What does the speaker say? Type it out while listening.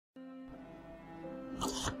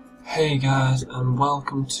Hey guys, and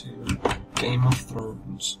welcome to Game of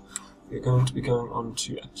Thrones. We're going to be going on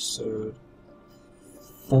to episode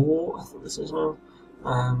 4, I think this is now,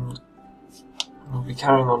 and we'll be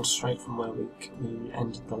carrying on straight from where we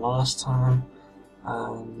ended the last time,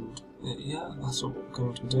 and yeah, that's what we're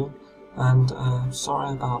going to be doing. And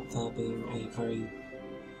sorry about there being a very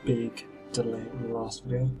big delay in the last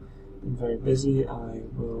video. I'm very busy. I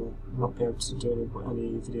will not be able to do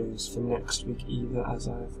any videos for next week either, as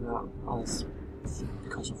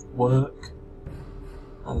because of work.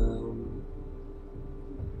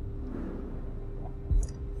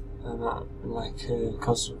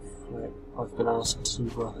 Because of I've been asked to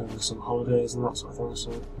work over some holidays and that sort of thing,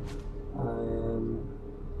 so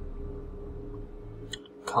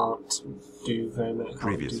can't do very many.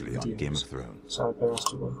 Previously on Game of Thrones. So I've been asked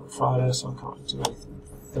to work on Friday, so I can't do anything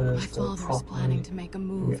Thursday. My father is planning to make a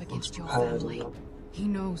move against your family. He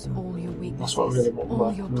knows all your weaknesses,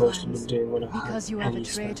 all your plans, because you have a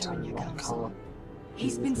traitor in your council.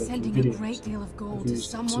 He's been sending a great deal of gold to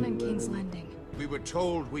someone in King's Landing. We were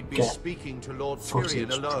told we'd be speaking to Lord Tyrion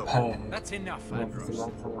alone. That's enough, Andros.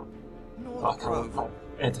 I can't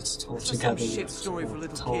edit it all together. Some shit story for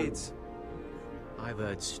little kids. I've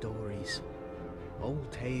heard stories, old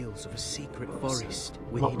tales of a secret forest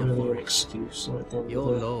Not within a really an forest. excuse at the end Your of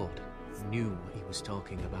the day. lord knew what he was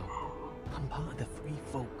talking about. I'm part of the free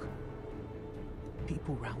folk.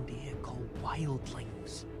 People round here call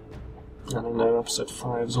wildlings. And I know episode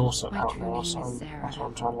 5 is also My out true now, name so is that's Sarah. why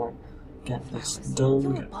I'm trying to get this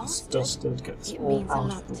done, get this dusted, get this It all means a out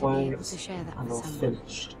lot of to the be way, able to share that and with all someone.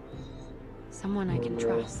 finished. Someone I can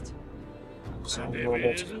trust. So I'm going to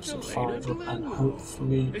go to episode 5 and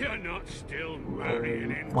hopefully You're not still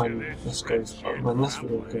marrying into when this this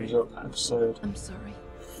video goes up, episode I'm sorry.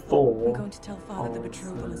 4 We're going to tell Father the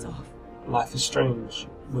betrothal is off. Life is Strange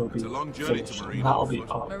will be It's a long journey to finished, Marine and that'll on be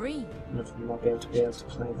foot. up. Marine, And if I'm not able to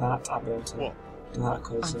play that, I'll be able to do that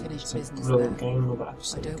because Unfinished it's a business brilliant there. game with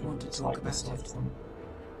episode. I don't want to It's talk like this about sort of it. thing.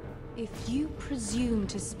 If you presume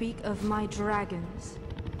to speak of my dragons,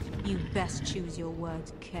 you best choose your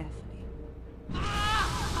words carefully.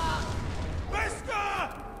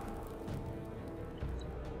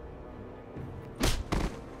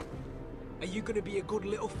 Are you gonna be a good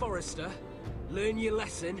little forester? Learn your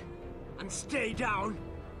lesson and stay down?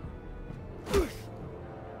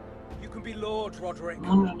 You can be Lord, Roderick.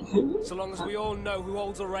 Wondering who? So long as we all know who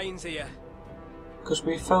holds the reins here. Because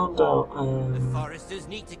we found out The foresters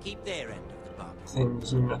need to keep their end of the bargain.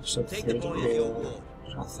 things in episode 3, Take the didn't boy we? as your ward.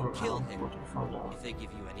 Which I think Kill what him did we find out? if they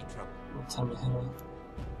give you any trouble. Well, tell me here.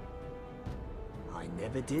 I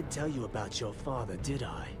never did tell you about your father, did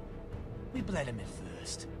I? We bled him at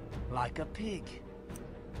first, like a pig.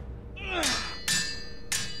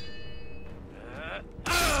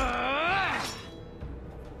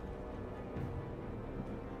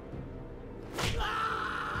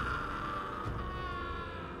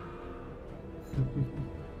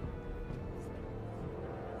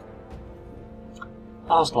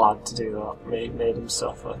 I was glad to do that. Made him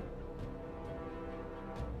suffer.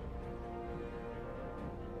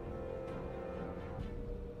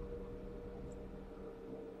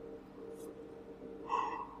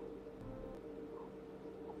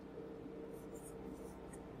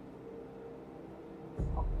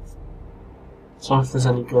 So if there's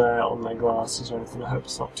any glare on my glasses or anything, I hope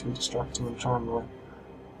it's not too distracting. I'm trying to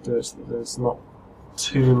do it so that there's not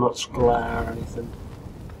too much glare or anything.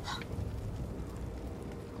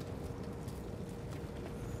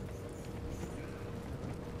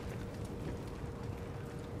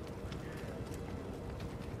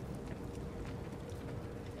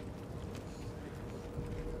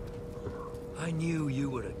 I knew you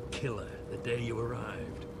were a killer the day you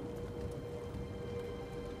arrived.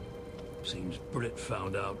 Seems Brit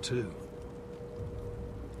found out too.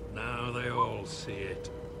 Now they all see it.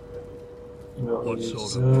 You know What you sort of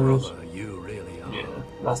deserve. brother you really are. Yeah,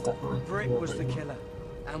 that's definitely. Brick yeah, was the pretty killer,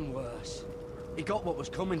 and worse. He got what was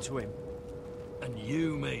coming to him. And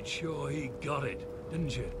you made sure he got it,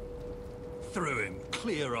 didn't you? Threw him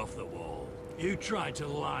clear off the wall. You tried to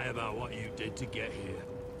lie about what you did to get here.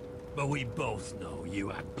 But we both know you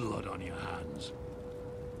had blood on your hands.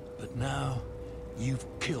 But now, you've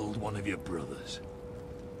killed one of your brothers.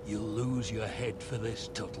 You'll lose your head for this,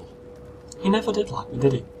 Tuttle. He never did like me,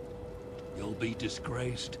 did he? You'll be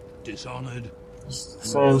disgraced, dishonored,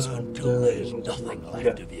 Sounds and dirty, till there's doesn't nothing it?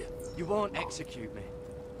 left Yeah. of you. You won't execute me.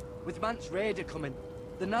 With Mance Raider coming,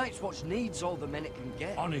 the Night's Watch needs all the men it can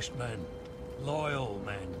get. Honest men, loyal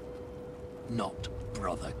men, not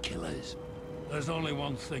brother killers. There's only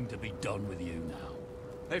one thing to be done with you now.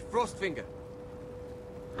 Hey, Frostfinger.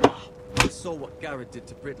 saw what Garrett did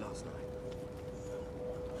to Britt last night.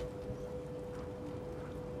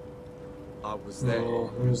 I was there. Yeah,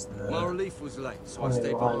 he was there. My relief was late, so I Oh,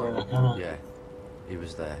 stayed behind. Yeah, he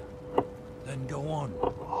was there. Then go on.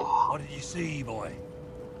 What did you see, boy?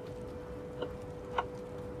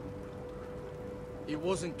 It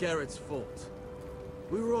wasn't Garrett's fault.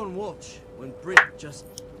 We were on watch when Britt just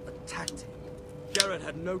attacked him. Garrett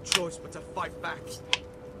had no choice but to fight back.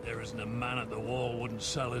 There isn't a man at the wall wouldn't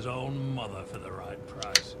sell his own mother for the right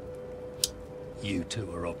price. You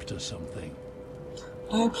two are up to something.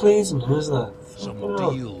 Oh, please, and who's that? Some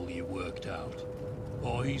deal you worked out.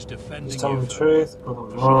 Or he's defending He's you telling the for truth, but I'm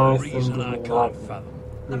some right, reason I and can't fathom.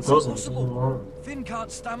 he That's doesn't, impossible. Finn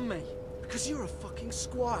can't stand me. Because you're a fucking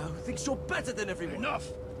squire who thinks you're better than everyone.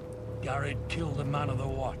 Enough! Garrett killed the man of the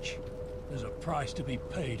watch. There's a price to be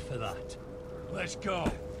paid for that. Let's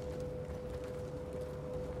go.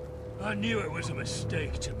 I knew it was a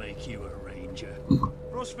mistake to make you a ranger.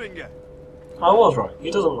 Frostfinger, I was right, he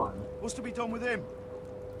doesn't like me. what's to be done with him?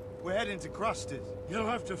 We're heading to Crusted. You'll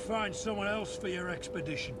have to find someone else for your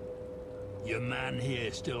expedition. Your man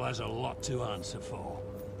here still has a lot to answer for.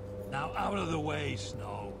 Now out of the way,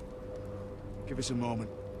 Snow. Give us a moment.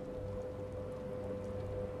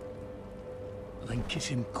 Then kiss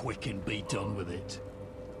him quick and be done with it.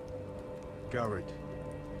 Garrett,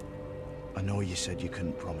 I know you said you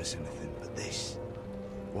couldn't promise anything, but this,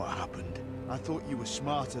 what happened? I thought you were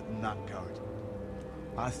smarter than that, Garrett.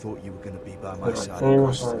 I thought you were going to be by my side.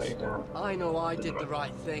 I know I did the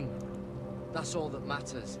right thing. That's all that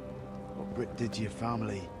matters. What Britt did to your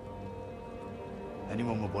family,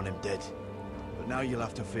 anyone would want him dead. But now you'll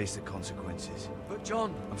have to face the consequences. But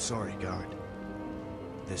John... I'm sorry, Garrett.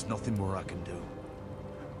 There's nothing more I can do.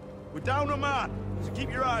 We're down a man, so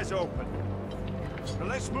keep your eyes open. Now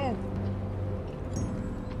let's move.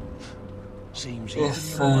 Seems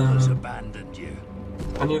If, even your mother's abandoned you.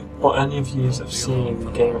 Any of you have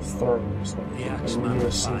seen Game of Thrones, like the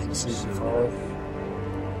newest season 5?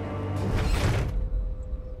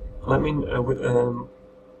 Let me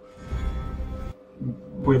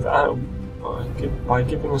by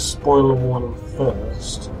giving a spoiler warning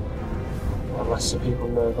first, unless the people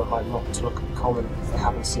know that like not to look at the comment if they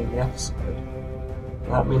haven't seen the episode.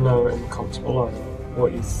 Let me know in the comments below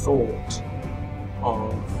what you thought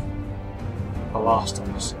of the last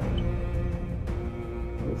episode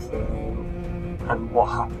with, and what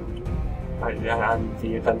happened, and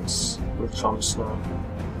the events with Jon Snow.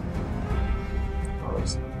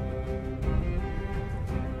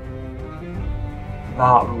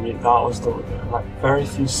 That was the very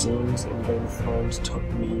few scenes in Game of Thrones took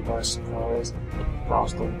me by surprise. That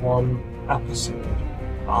was the one episode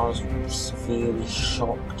I was severely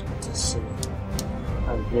shocked to see.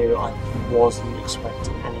 I knew I wasn't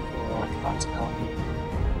expecting anything like that to happen.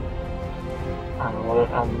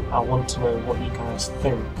 And I want to know what you guys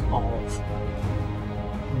think of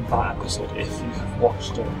that episode if you have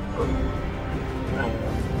watched it.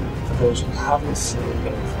 For those who haven't seen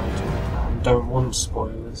Game of Thrones and don't want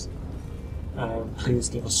spoilers, please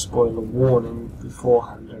give a spoiler warning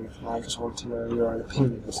beforehand, and I just want to know your own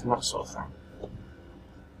opinions and that sort of thing.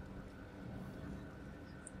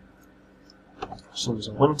 Sons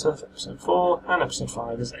of Winter for episode 4, and episode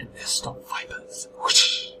 5 is in this Stop Vipers. Whoosh.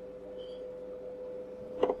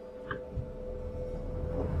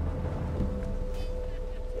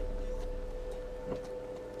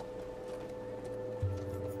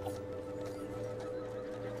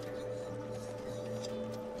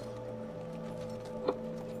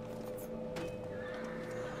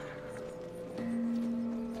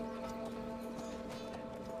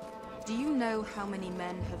 Do you know how many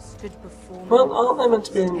men have stood before me? Well, aren't they meant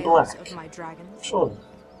to be in black? Of my dragons? Surely.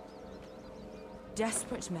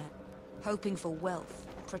 Desperate men, hoping for wealth,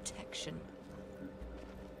 protection.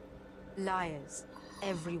 Liars,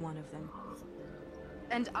 every one of them.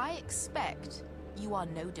 And I expect you are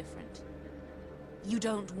no different. You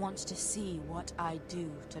don't want to see what I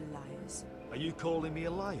do to liars. Are you calling me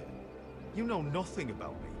a liar? You know nothing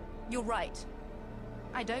about me. You're right.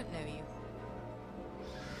 I don't know you.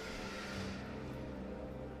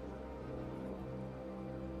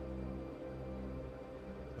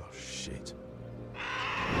 Oh, shit.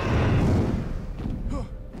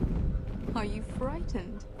 Are you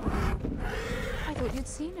frightened? I thought you'd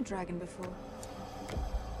seen a dragon before.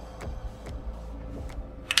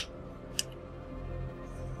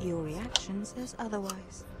 Your reaction says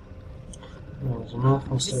otherwise. No, there's enough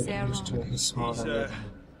I'm still getting used to it. He's smaller than the other.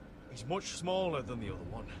 He's much smaller than the other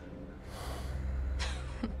one.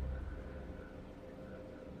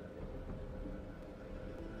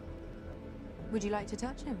 Would you like to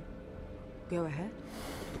touch him? Go ahead.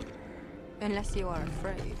 Unless you are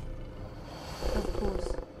afraid. Of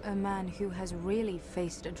course, a man who has really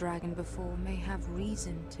faced a dragon before may have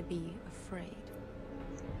reason to be afraid.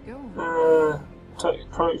 Go on.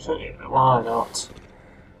 Probably, why not?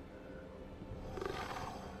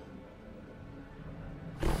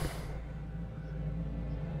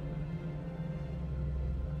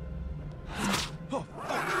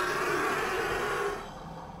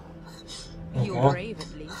 You're brave,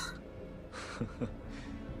 at least.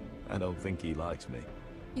 I don't think he likes me.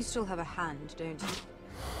 You still have a hand, don't you?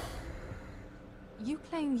 You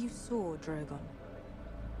claim you saw Drogon.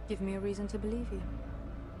 Give me a reason to believe you.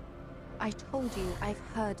 I told you I've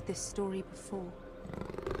heard this story before.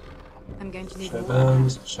 I'm going to need more.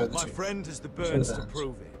 My friend has the burns to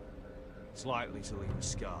prove it. It's likely to leave a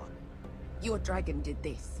scar. Your dragon did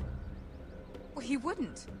this. Well, he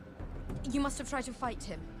wouldn't. You must have tried to fight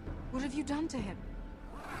him. What have you done to him?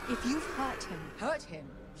 If you've hurt him... Hurt him?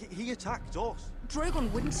 He attacked us. Drogon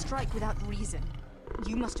wouldn't strike without reason.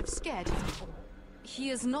 You must have scared him. He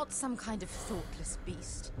is not some kind of thoughtless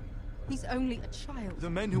beast. He's only a child. The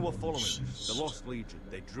men who are following him, the Lost Legion,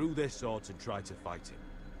 they drew their swords and tried to fight him.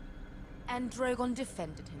 And Drogon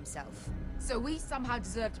defended himself. So we somehow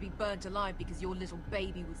deserve to be burnt alive because your little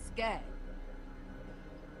baby was scared?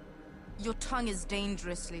 Your tongue is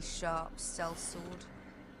dangerously sharp, sellsword.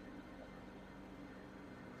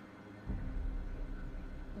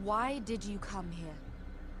 Why did you come here?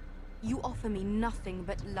 You offer me nothing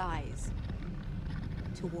but lies.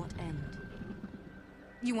 To what end?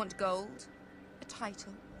 You want gold? A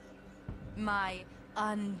title? My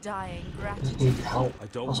undying gratitude? I need help. I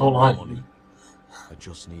don't That's want all I money. need. I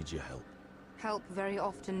just need your help. Help very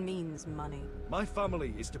often means money. My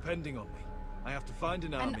family is depending on me. I have to find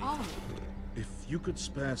an army. An army? If you could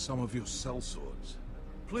spare some of your sellswords.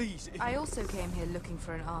 Please, I also came here looking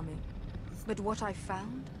for an army. But what I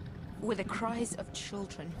found were the cries of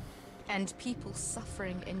children and people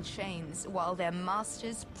suffering in chains while their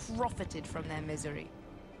masters profited from their misery.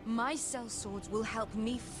 My sellswords will help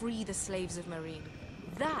me free the slaves of Meereen.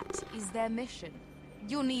 That is their mission.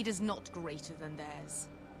 Your need is not greater than theirs.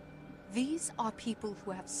 These are people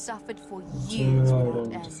who have suffered for years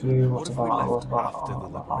without end. What if we left after the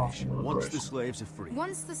liberation, once the slaves are free?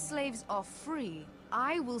 Once the slaves are free,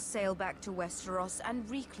 I will sail back to Westeros and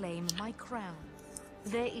reclaim my crown.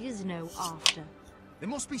 There is no after. There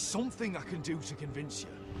must be something I can do to convince you.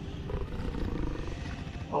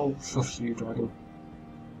 Oh, shush you, dragon.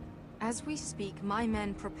 As we speak, my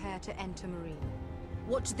men prepare to enter Meereen.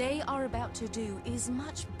 What they are about to do is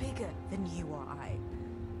much bigger than you or I.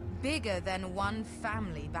 Bigger than one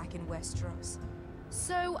family back in Westeros.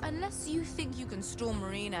 So, unless you think you can storm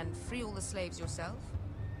Meereen and free all the slaves yourself...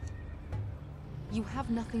 You have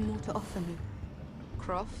nothing more to offer me,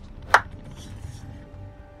 Croft.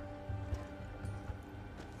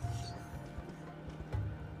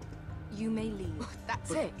 You may leave.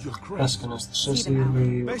 That's it. You're crazy. Beskha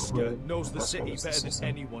knows the city better than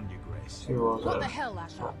anyone, Your Grace. What the hell,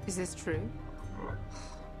 Asher? Is this true?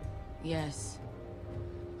 Yes.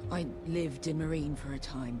 I lived in Meereen for a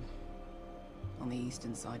time. On the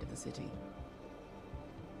eastern side of the city.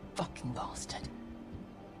 Fucking bastard.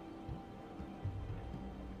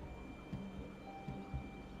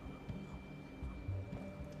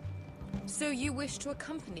 So you wish to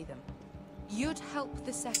accompany them? You'd help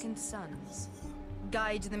the Second Sons.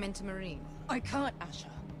 Guide them into Meereen. I can't, Asher.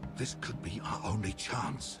 This could be our only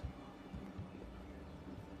chance.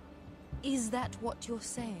 Is that what you're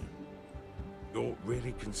saying? You're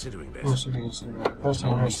really considering this? First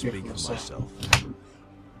I'll speak for myself.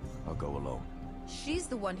 I'll go alone. She's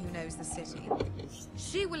the one who knows the city.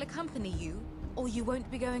 She will accompany you, or you won't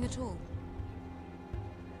be going at all.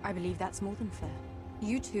 I believe that's more than fair.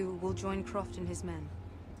 You two will join Croft and his men.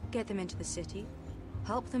 Get them into the city,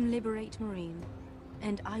 help them liberate Meereen,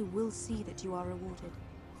 and I will see that you are rewarded.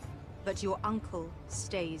 But your uncle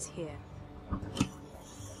stays here.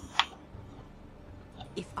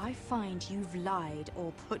 If I find you've lied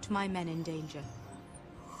or put my men in danger...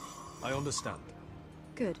 I understand.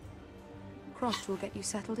 Good. Croft will get you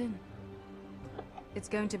settled in. It's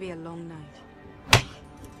going to be a long night.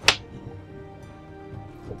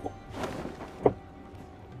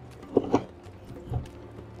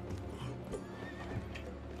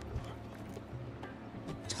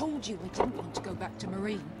 Told you I didn't want to go back to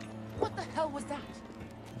Meereen. What the hell was that?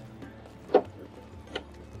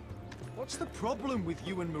 What's the problem with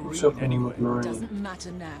you and Meereen anyway? Doesn't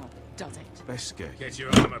matter now, does it? Beskha. Get your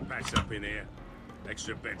armor patched up in here.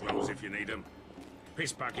 Extra bedrolls if you need them.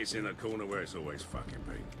 Piss buckets in the corner where it's always fucking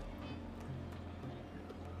been.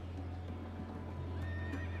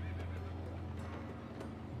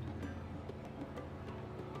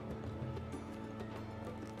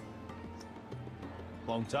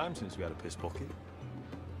 Long time since we had a piss bucket.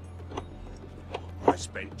 I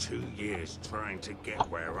spent 2 years trying to get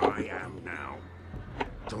where I am now.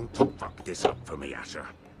 Don't fuck this up for me, Asher.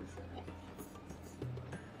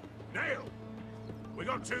 Nail! We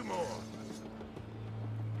got 2 more.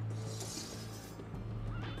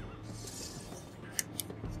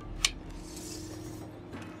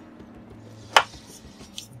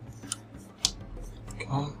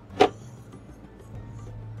 Okay.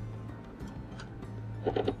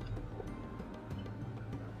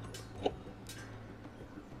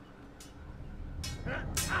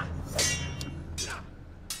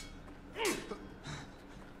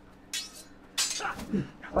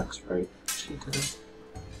 That's very cheated.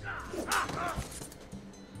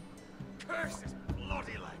 Curse this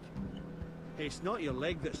bloody leg! It's not your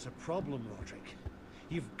leg that's the problem, Roderick.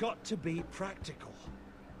 You've got to be practical.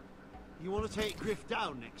 You want to take Griff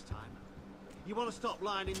down next time? You want to stop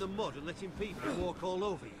lying in the mud and letting people walk all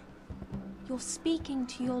over you? You're speaking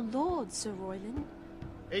to your lord, Sir Royland.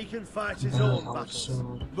 He can fight his own battles.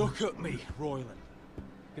 Look at me, Royland.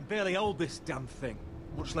 Can barely hold this damn thing,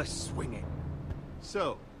 much less swing it.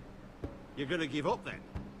 So, you're gonna give up then?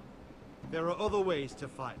 There are other ways to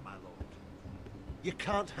fight, my lord. You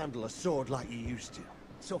can't handle a sword like you used to.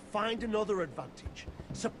 So find another advantage.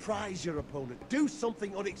 Surprise your opponent. Do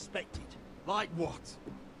something unexpected. Like what?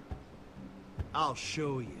 I'll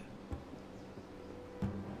show you.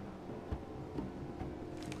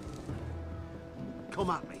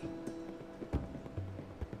 Come at me.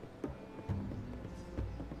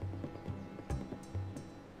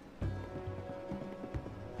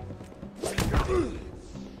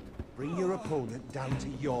 Bring your opponent down to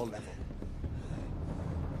your level.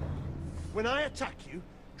 When I attack you,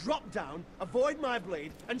 drop down, avoid my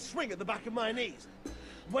blade, and swing at the back of my knees.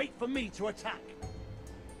 Wait for me to attack.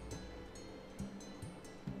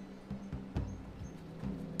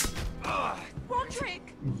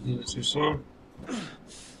 Roderick! Did it too soon.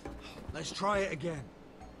 Let's try it again.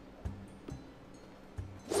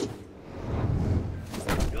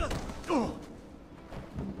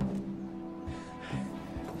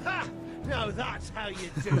 Ha! Now that's how you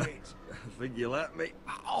do it. I think you let me.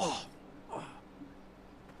 Oh.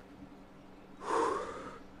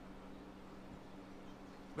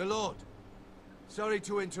 My lord, sorry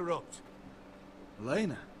to interrupt.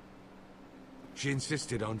 Elena? She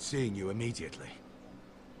insisted on seeing you immediately.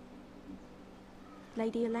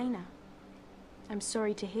 Lady Elena, I'm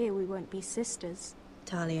sorry to hear we won't be sisters.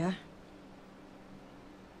 Talia.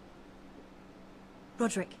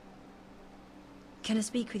 Roderick. Can I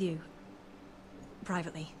speak with you?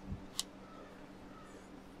 Privately.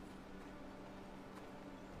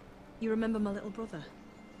 You remember my little brother?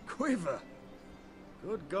 Quiver!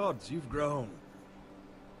 Good gods, you've grown.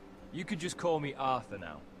 You could just call me Arthur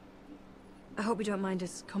now. I hope you don't mind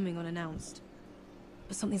us coming unannounced.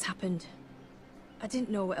 But something's happened. I didn't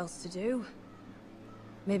know what else to do.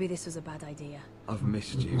 Maybe this was a bad idea. I've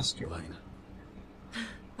missed you, Elena.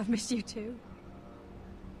 I've missed you too.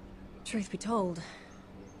 Truth be told,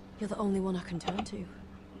 you're the only one I can turn to.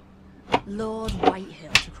 Lord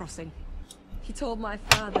Whitehill to Crossing. He told my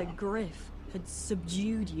father Griff had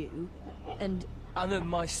subdued you, and that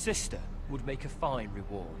my sister would make a fine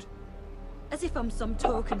reward. as if I'm some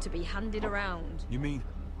token to be handed around. You mean?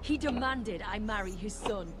 He demanded I marry his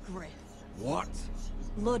son, Griff. What?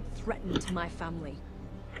 Blood threatened my family.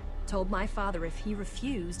 Told my father if he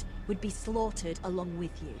refused, would be slaughtered along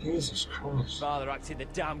with you. Jesus Christ. Father acted the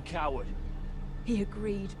damn coward. He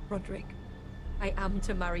agreed, Roderick. I am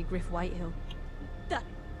to marry Griff Whitehill. That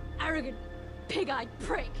arrogant, pig-eyed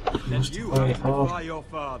prick. Then you have to defy your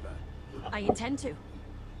father. I intend to.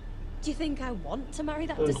 Do you think I want to marry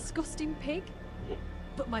that disgusting pig?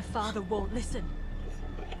 But my father won't listen.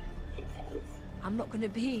 I'm not going to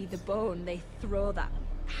be the bone they throw that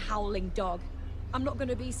howling dog. I'm not going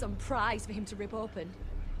to be some prize for him to rip open.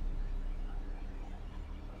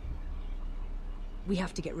 We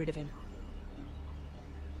have to get rid of him.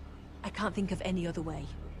 I can't think of any other way.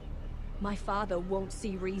 My father won't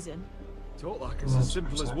see reason. Talk like it's as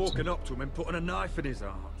simple as walking up to him and putting a knife in his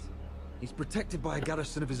heart. He's protected by a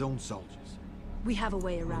garrison of his own soldiers. We have a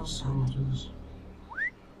way around that. Soldiers.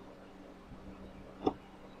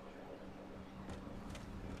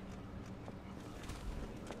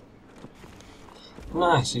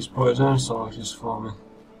 Nice, he's put his own soldiers for me.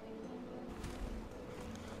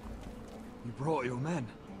 You brought your men.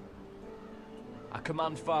 I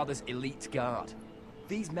command Father's elite guard.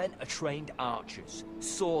 These men are trained archers,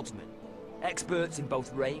 swordsmen, experts in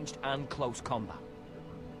both ranged and close combat.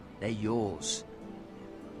 They're yours,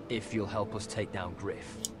 if you'll help us take down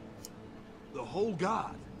Griff. The whole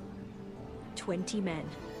guard? 20 men.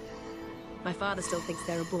 My father still thinks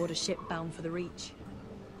they're aboard a ship bound for the Reach.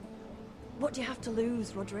 What do you have to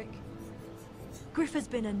lose, Roderick? Griff has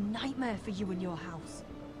been a nightmare for you and your house.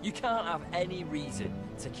 You can't have any reason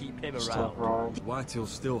to keep him Stop, around. Ryan. Whitehill'll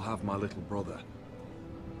still have my little brother.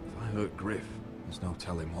 If I hurt Griff, there's no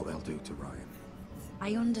telling what they'll do to Ryan.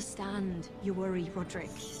 I understand your worry, Roderick.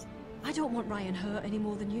 I don't want Ryan hurt any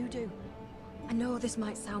more than you do. I know this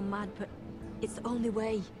might sound mad, but it's the only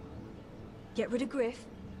way. Get rid of Griff,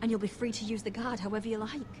 and you'll be free to use the guard however you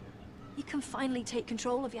like. You can finally take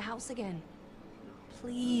control of your house again.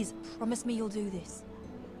 Please, promise me you'll do this.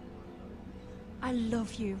 I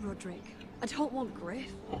love you, Roderick. I don't want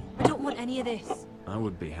Griff. I don't want any of this. I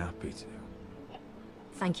would be happy to.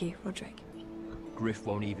 Thank you, Roderick. Griff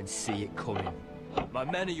won't even see it coming. My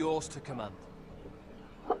men are yours to command.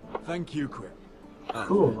 Thank you, Quip.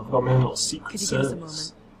 Cool, I've got my own little secret Could you give us a service.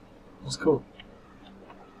 moment? That's cool.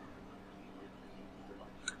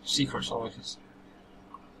 Secret soldiers.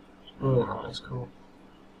 Really nice, cool.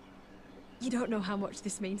 You don't know how much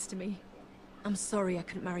this means to me. I'm sorry I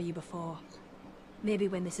couldn't marry you before. Maybe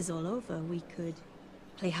when this is all over, we could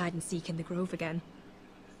play hide and seek in the grove again.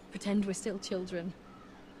 Pretend we're still children.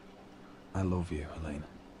 I love you, Helena.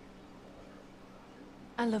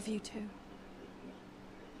 I love you too.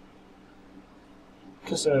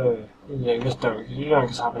 Because, yeah, you just don't, you don't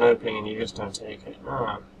just have an opening and you just don't take it.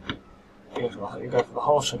 No. You go for the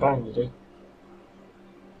whole shebang, you do.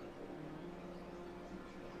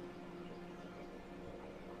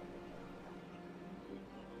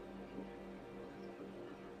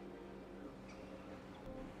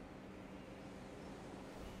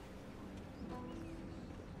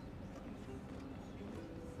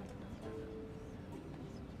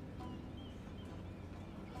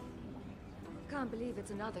 Can't believe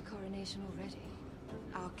it's another coronation already.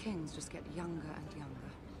 Our kings just get younger and younger.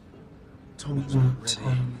 Tom's not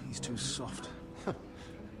ready. He's too soft.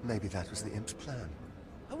 Maybe that was the imp's plan.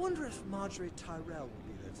 I wonder if Marjorie Tyrell will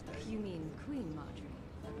be there today. You mean Queen Marjorie?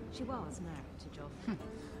 She was married to Joffrey.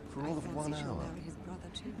 For all of 1 she'll hour. marry his brother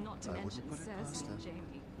too. Not to I mention wouldn't put it past Cersei her. and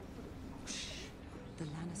Jaime. The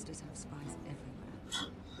Lannisters have spies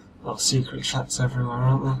everywhere. Well, secret chats everywhere,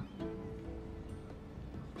 aren't there?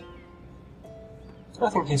 I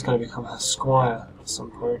think he's going to become her squire at some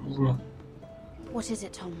point, isn't he? What is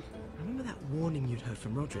it, Tom? Remember that warning you'd heard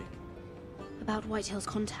from Roderick? About Whitehill's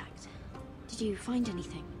contact. Did you find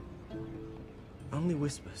anything? Only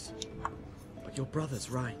whispers. But your brother's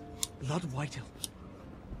right. Lord Whitehill.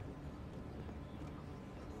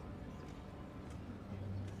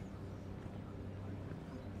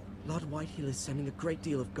 Lord Whitehill is sending a great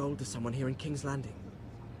deal of gold to someone here in King's Landing.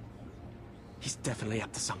 He's definitely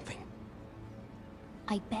up to something.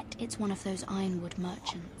 I bet it's one of those Ironwood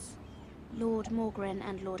merchants. Lord Morgren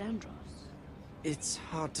and Lord Andros. It's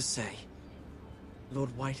hard to say.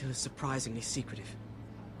 Lord Whitehill is surprisingly secretive.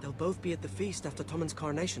 They'll both be at the feast after Tommen's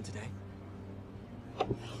coronation today.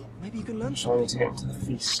 Maybe you can learn something. I need to get into the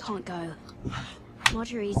feast. I can't go.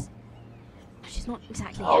 Marjorie's... She's not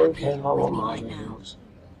exactly Oh, happy okay, not with what me right Marjorie now. wants.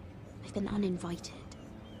 I've been uninvited.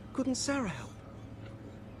 Couldn't Sarah help?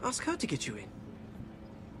 Ask her to get you in.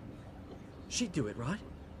 She'd do it, right?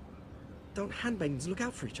 Don't handmaidens look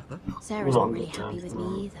out for each other? Sarah's not really happy with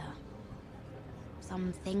me either.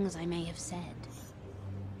 Some things I may have said.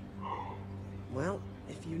 Well,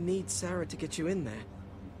 if you need Sarah to get you in there,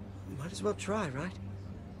 you might as well try, right?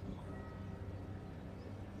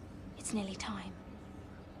 It's nearly time.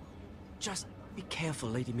 Just be careful,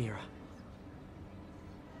 Lady Mira.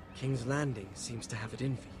 King's Landing seems to have it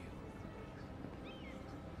in for you.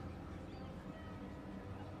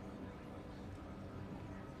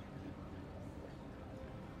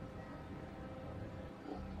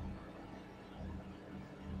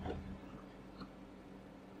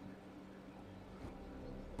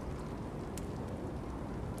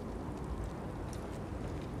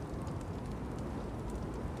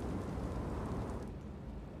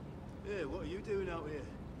 Hey, what are you doing out here?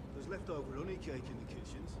 There's leftover honey cake in the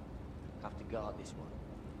kitchens. Have to guard this one.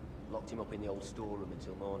 Locked him up in the old storeroom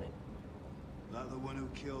until morning. That the one who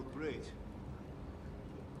killed Brit?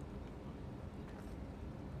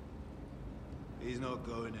 He's not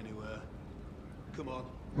going anywhere. Come on.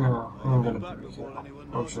 No, I'm gonna back be before careful. anyone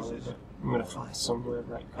I'm sure notices. I'm gonna find somewhere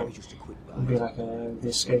where I can it'll be like the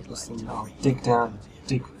escapist thing. I'll dig down,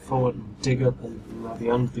 dig forward, and dig up, and I'll be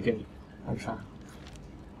under the gate. I'll be fine.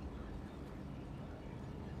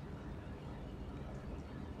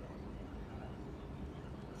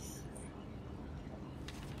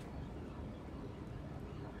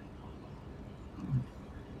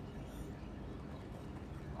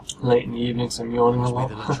 Late in the evening, so I'm yawning a lot.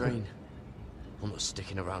 The train. I'm not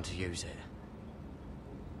sticking around to use it.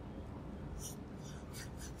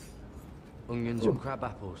 Onions and crab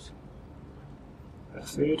apples.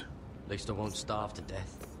 Food. At least I won't starve to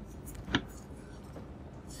death.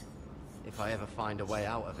 If I ever find a way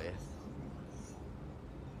out of here.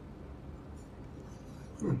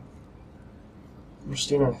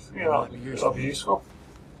 Rusty knife. Yeah, that'll be useful.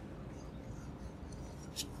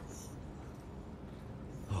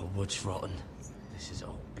 Oh, wood's rotten. This is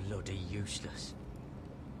all bloody useless.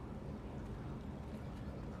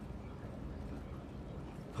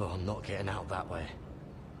 Oh, I'm not getting out that way.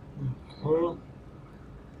 Well,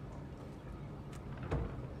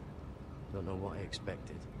 don't know what I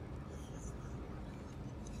expected.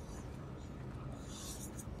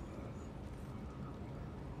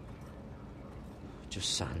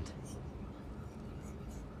 Just sand.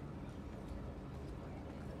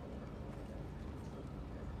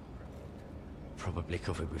 Probably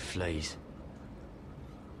covered with fleas.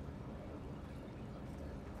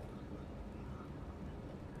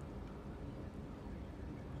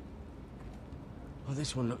 Oh,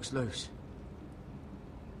 this one looks loose.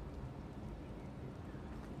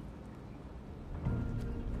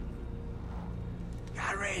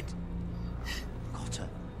 Gared! Cotter,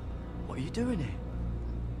 what are you doing here?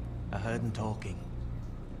 I heard him talking.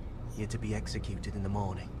 You're to be executed in the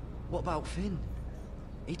morning. What about Finn?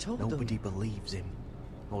 He told them. Nobody believes him,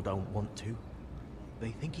 or don't want to.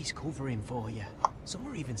 They think he's covering for you. Some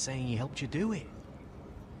are even saying he helped you do it.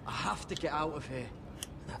 I have to get out of here.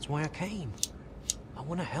 That's why I came. I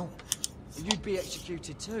want to help. You'd be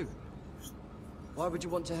executed too. Why would you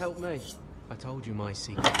want to help me? I told you my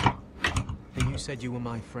secret. And you said you were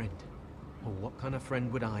my friend. Well, what kind of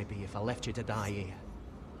friend would I be if I left you to die here?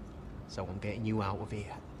 So I'm getting you out of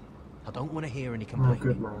here. I don't want to hear any complaining.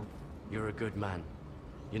 Good man. You're a good man.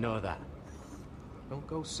 You know that. Don't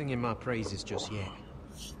go singing my praises just yet.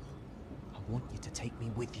 I want you to take me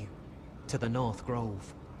with you. To the North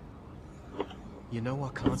Grove. You know I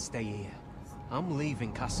can't stay here. I'm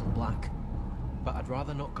leaving Castle Black. But I'd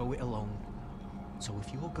rather not go it alone. So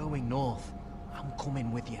if you're going north, I'm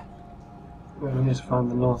coming with you. Well, we need to find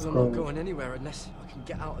the North Grove. I'm not going anywhere unless I can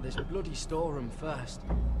get out of this bloody storeroom first.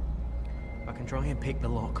 I can try and pick the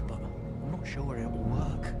lock, but I'm not sure it'll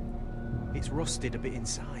work. It's rusted a bit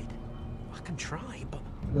inside. I can try, but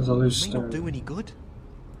there's a loose it may stone. not do any good.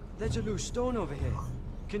 There's a loose stone over here.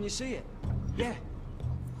 Can you see it? Yeah.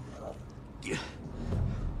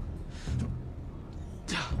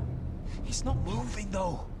 It's not moving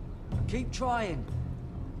though. Keep trying.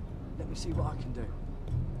 Let me see what I can do.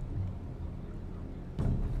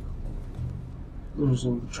 There's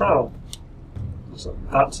a trowel.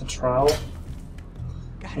 That's a trowel.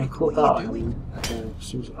 I call that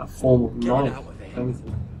a form of knife.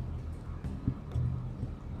 Anything.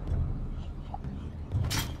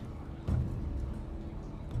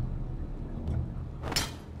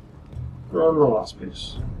 And the last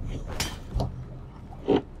piece.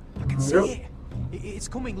 I can see it. It's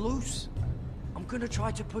coming loose. I'm gonna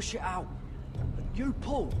try to push it out. You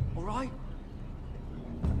pull, all right?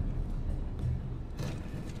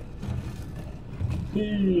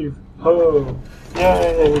 Heave ho!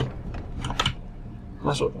 Yay!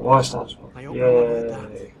 That's what the Y stands for. I hope I heard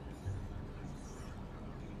that.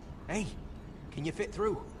 Hey, can you fit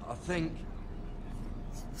through? I think.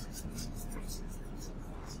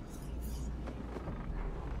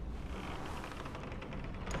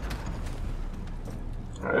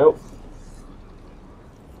 Alright.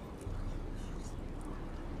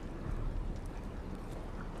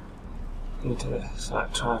 Need to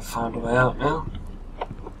try and find a way out now.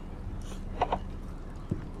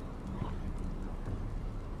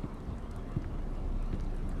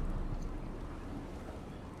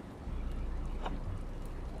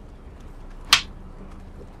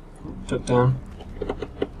 Took down.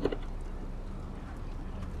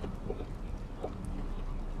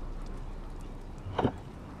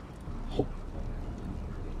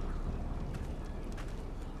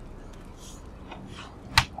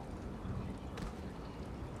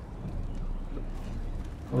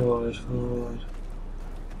 Forward.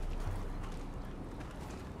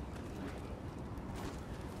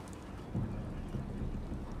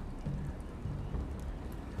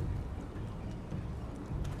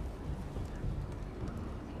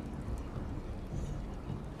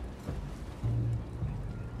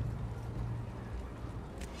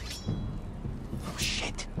 Oh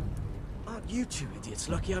shit! Aren't you two idiots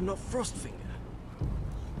lucky I'm not Frostfinger?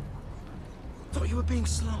 Thought you were being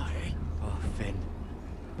sly, eh? Oh, Finn.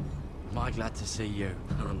 Am I glad to see you?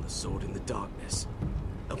 I'm the sword in the darkness.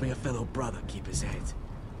 Helping a fellow brother keep his head.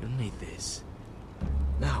 You'll need this.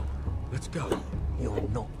 Now, Let's go. You're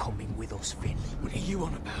not coming with us, Finn. What are you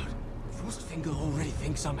on about? Frostfinger already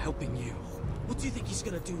thinks I'm helping you. What do you think he's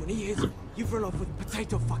gonna do when he hears you've run off with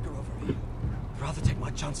Potato Fucker over here? I'd rather take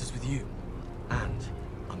my chances with you. And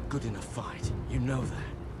I'm good in a fight. You know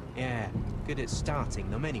that. Yeah, good at starting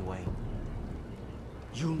them anyway.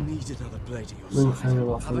 You'll need another blade at your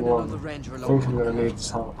Having side. another ranger along. I think I'm going to need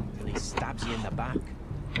this help. And he stabs you in the back.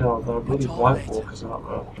 No, there are bloody White Walkers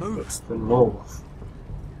out there. It's the north.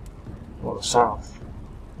 Or the south.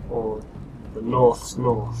 Or the north's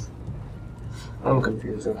north. I'm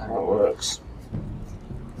confused on how it works.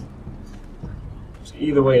 So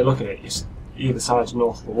either way you look at it, either side's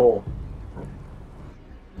north of the wall.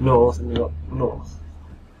 North and you've got north.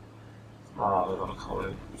 Ah, they've got a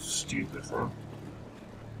colony. Stupid thing.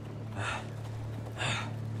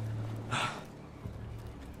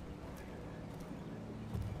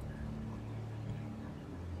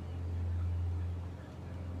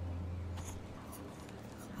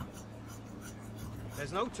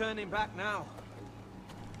 There's no turning back now.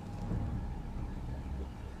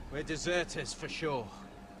 We're deserters for sure.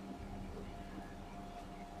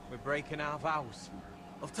 We're breaking our vows.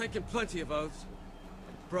 I've taken plenty of oaths.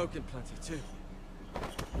 Broken plenty too.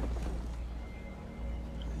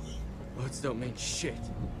 Words don't mean shit.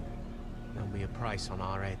 There'll be a price on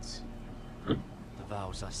our heads. The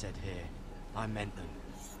vows I said here, I meant them.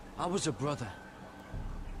 I was a brother.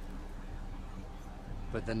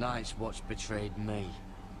 But the Night's Watch betrayed me.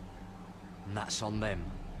 And that's on them.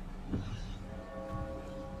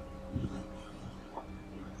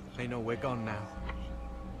 They know we're gone now.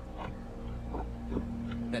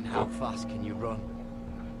 Then how fast can you run?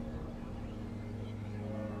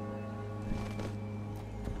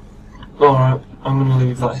 Alright, I'm going to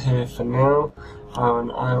leave that here for now,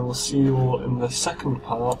 and I will see you all in the second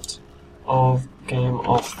part of Game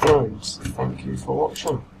of Thrones. Thank you for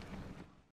watching.